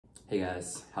Hey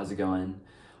guys, how's it going?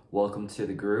 Welcome to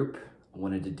the group. I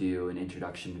wanted to do an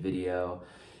introduction video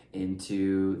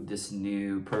into this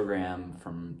new program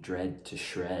from Dread to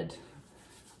Shred.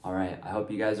 All right, I hope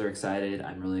you guys are excited.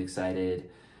 I'm really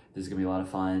excited. This is gonna be a lot of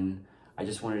fun. I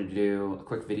just wanted to do a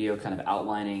quick video kind of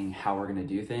outlining how we're gonna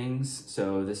do things.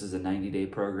 So this is a 90-day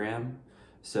program.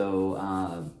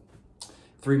 So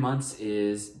 3 months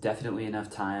is definitely enough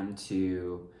time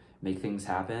to make things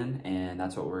happen, and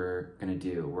that's what we're gonna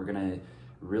do. We're gonna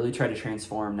really try to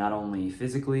transform not only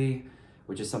physically,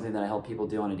 which is something that I help people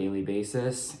do on a daily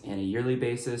basis and a yearly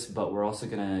basis, but we're also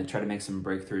gonna try to make some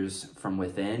breakthroughs from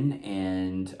within.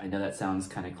 And I know that sounds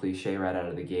kind of cliche right out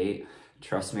of the gate.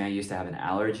 Trust me, I used to have an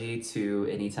allergy to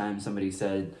anytime somebody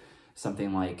said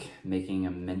something like making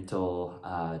a mental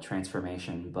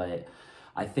transformation, but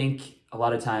I think a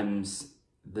lot of times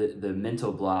the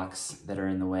mental blocks that are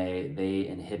in the way, they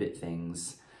inhibit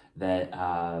things that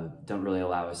don't really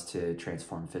allow us to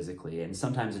transform physically. And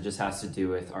sometimes it just has to do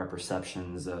with our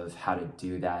perceptions of how to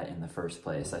do that in the first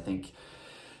place. I think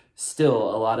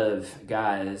still a lot of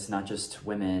guys, not just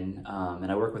women,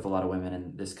 and I work with a lot of women,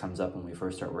 and this comes up when we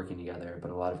first start working together,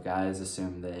 but a lot of guys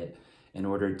assume that in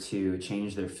order to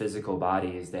change their physical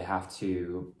bodies, they have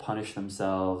to punish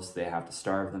themselves, they have to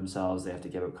starve themselves, they have to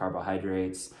give up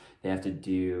carbohydrates, they have to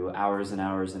do hours and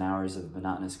hours and hours of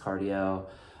monotonous cardio.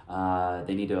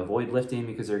 They need to avoid lifting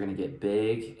because they're going to get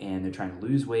big and they're trying to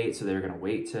lose weight, so they're going to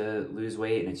wait to lose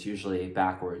weight, and it's usually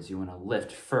backwards. You want to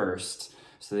lift first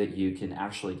so that you can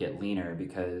actually get leaner,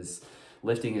 because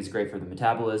lifting is great for the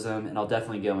metabolism, and I'll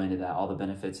definitely go into that, all the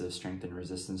benefits of strength and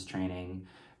resistance training.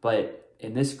 But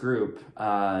in this group,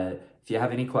 if you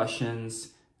have any questions,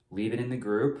 leave it in the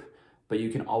group. But you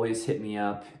can always hit me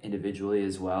up individually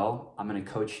as well. I'm gonna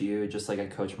coach you just like I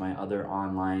coach my other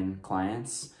online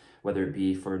clients, whether it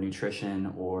be for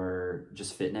nutrition or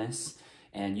just fitness.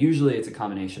 And usually it's a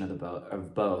combination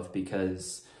of both,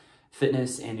 because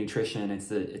fitness and nutrition,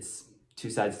 it's two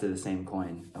sides to the same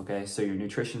coin, okay? So your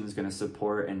nutrition is gonna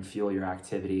support and fuel your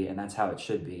activity, and that's how it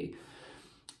should be.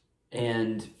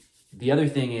 And the other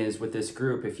thing is, with this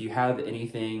group, if you have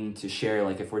anything to share,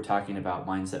 like if we're talking about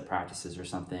mindset practices or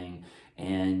something,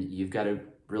 and you've got a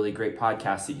really great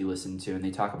podcast that you listen to and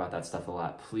they talk about that stuff a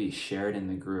lot, please share it in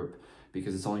the group,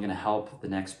 because it's only going to help the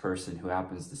next person who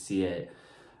happens to see it.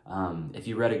 If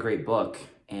you read a great book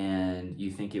and you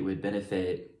think it would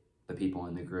benefit the people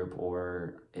in the group,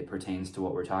 or it pertains to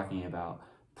what we're talking about,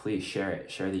 please share it.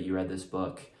 Share that you read this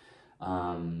book.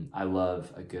 I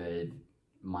love a good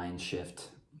mind shift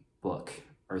book,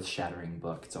 earth-shattering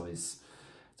book. It's always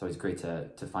great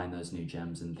to find those new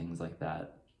gems and things like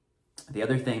that. The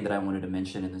other thing that I wanted to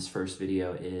mention in this first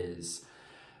video is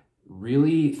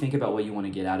really think about what you want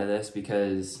to get out of this,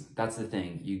 because that's the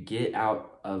thing. You get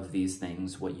out of these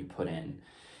things what you put in.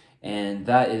 And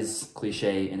that is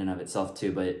cliche in and of itself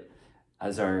too, but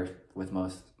as are with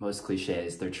most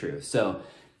cliches, they're true. So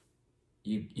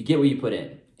you get what you put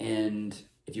in. And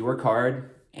if you work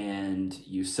hard and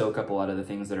you soak up a lot of the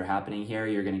things that are happening here,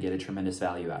 you're going to get a tremendous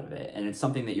value out of it. And it's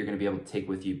something that you're going to be able to take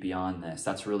with you beyond this.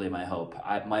 That's really my hope.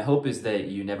 My hope is that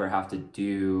you never have to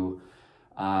do,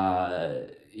 a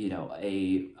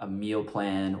meal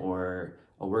plan or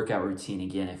a workout routine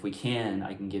again. If we can,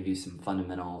 I can give you some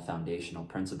fundamental foundational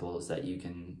principles that you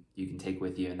can take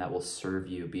with you, and that will serve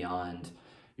you beyond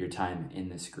your time in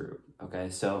this group. Okay.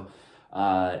 So,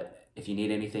 if you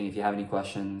need anything, if you have any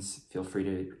questions, feel free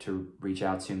to reach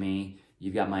out to me.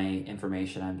 You've got my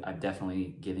information. I've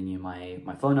definitely given you my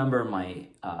phone number, my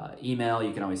email.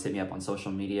 You can always hit me up on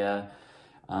social media.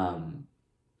 And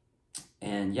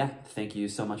yeah, thank you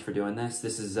so much for doing this.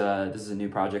 This is a new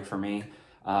project for me.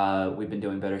 We've been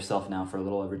doing Better Self now for a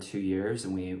little over 2 years,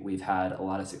 and we've had a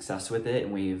lot of success with it,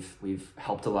 and we've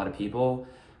helped a lot of people.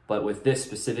 But with this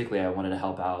specifically, I wanted to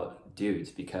help out dudes,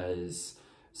 because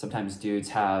sometimes dudes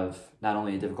have not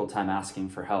only a difficult time asking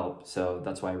for help, so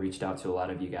that's why I reached out to a lot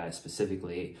of you guys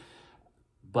specifically,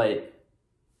 but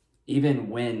even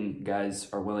when guys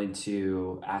are willing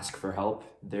to ask for help,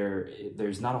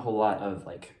 there's not a whole lot of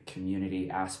like community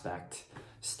aspect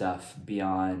stuff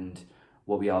beyond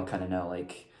what we all kind of know,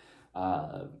 like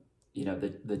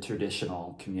the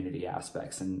traditional community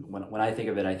aspects. And when I think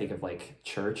of it, I think of like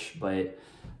church, but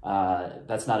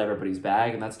that's not everybody's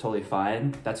bag, and that's totally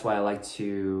fine. That's why I like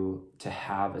to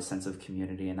have a sense of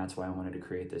community, and that's why I wanted to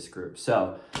create this group.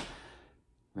 So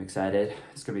I'm excited.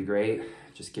 It's gonna be great.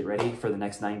 Just get ready for the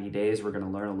next 90 days. We're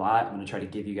gonna learn a lot. I'm gonna try to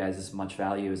give you guys as much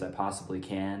value as I possibly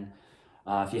can.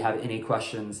 If you have any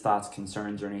questions, thoughts,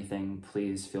 concerns, or anything,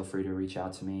 please feel free to reach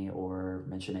out to me or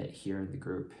mention it here in the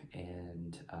group,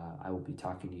 and I will be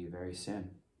talking to you very soon.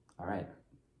 All right.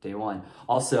 Day one.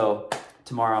 Also,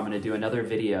 tomorrow I'm going to do another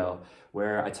video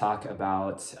where I talk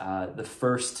about the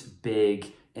first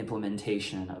big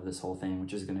implementation of this whole thing,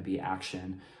 which is going to be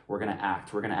action. We're going to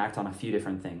act. We're going to act on a few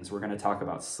different things. We're going to talk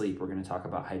about sleep. We're going to talk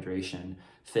about hydration,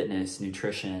 fitness,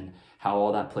 nutrition, how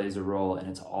all that plays a role, and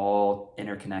it's all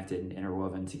interconnected and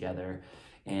interwoven together.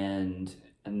 And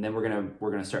then we're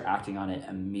gonna start acting on it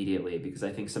immediately, because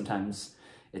I think sometimes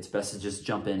it's best to just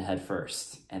jump in head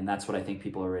first. And that's what I think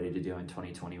people are ready to do in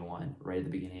 2021, right at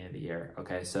the beginning of the year.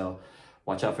 Okay, so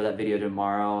watch out for that video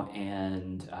tomorrow,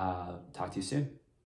 and talk to you soon.